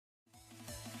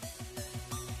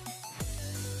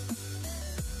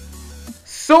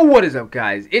So what is up,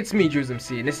 guys? It's me,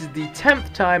 MC, and this is the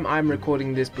 10th time I'm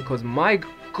recording this because my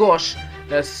gosh,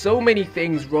 there's so many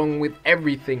things wrong with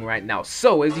everything right now.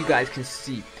 So as you guys can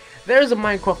see, there is a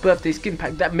Minecraft birthday skin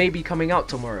pack that may be coming out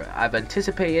tomorrow. I've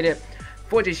anticipated it.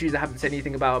 For issues I haven't said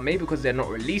anything about, maybe because they're not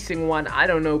releasing one, I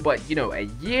don't know, but you know, a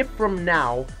year from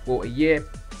now, well, a year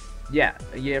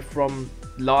from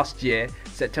last year,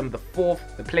 September the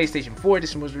 4th, the PlayStation 4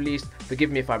 edition was released.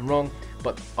 Forgive me if I'm wrong,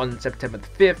 but on September the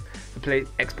 5th, the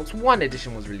Xbox One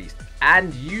edition was released.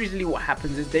 And usually what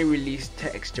happens is they release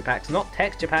texture packs, not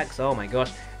texture packs, oh my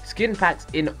gosh, skin packs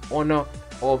in honor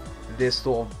of this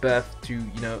sort of birth to,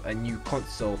 you know, a new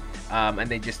console. And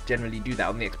they just generally do that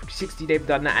on the Xbox 360. They've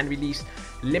done that and released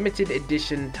limited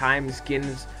edition time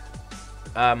skins,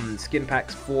 skin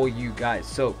packs for you guys.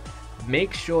 So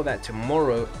make sure that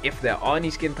tomorrow, if there are any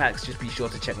skin packs, just be sure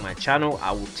to check my channel.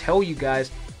 I will tell you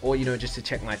guys, or you know, just to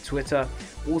check my Twitter,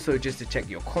 also just to check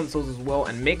your consoles as well,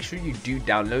 and make sure you do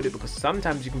download it, because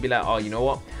sometimes you can be like, oh, you know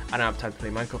what, I don't have time to play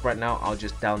Minecraft right now, I'll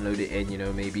just download it in, you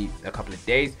know, maybe a couple of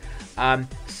days.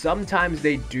 Sometimes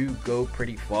they do go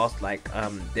pretty fast, like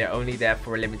they're only there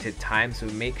for a limited time, so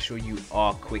make sure you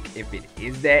are quick if it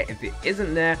is there. If it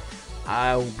isn't there,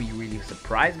 I will be really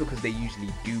surprised, because they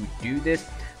usually do this.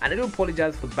 And I do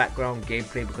apologize for the background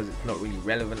gameplay because it's not really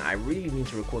relevant. I really need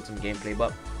to record some gameplay,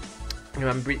 but you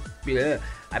know,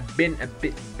 I've been a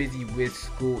bit busy with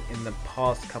school in the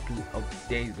past couple of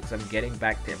days because I'm getting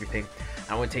back to everything.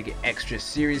 I want to take it extra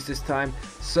serious this time,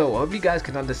 so I hope you guys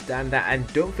can understand that.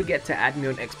 And don't forget to add me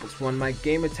on Xbox One. My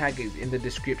gamertag is in the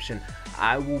description.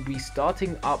 I will be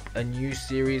starting up a new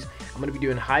series. I'm going to be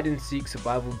doing hide and seek,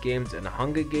 survival games, and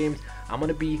Hunger Games. I'm going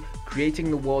to be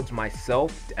creating the worlds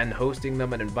myself and hosting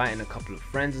them and inviting a couple of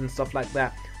friends and stuff like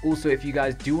that. Also, if you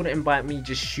guys do want to invite me,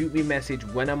 just shoot me a message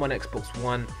when I'm on Xbox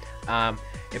One.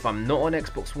 If I'm not on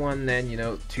Xbox One, then you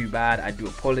know, too bad, I do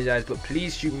apologize, but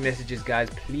please shoot me messages, guys,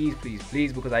 please,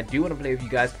 because I do want to play with you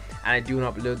guys and I do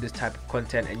want to upload this type of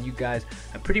content, and you guys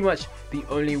are pretty much the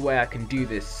only way I can do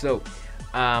this. So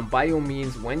by all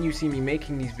means, when you see me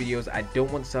making these videos, I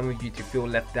don't want some of you to feel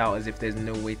left out as if there's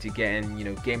no way to get in, you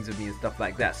know, games with me and stuff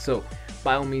like that. So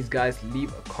by all means, guys,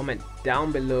 leave a comment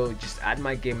down below, just add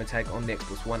my gamer tag on the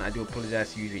Xbox One. I do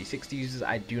apologize to you 360 users,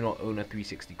 I do not own a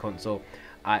 360 console.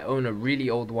 I own a really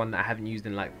old one that I haven't used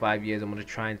in like 5 years. I'm going to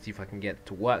try and see if I can get it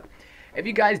to work. If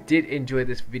you guys did enjoy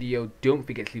this video, don't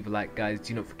forget to leave a like, guys.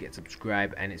 Do not forget to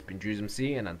subscribe. And it's been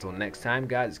MC, and until next time,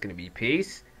 guys, it's going to be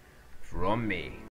peace from me.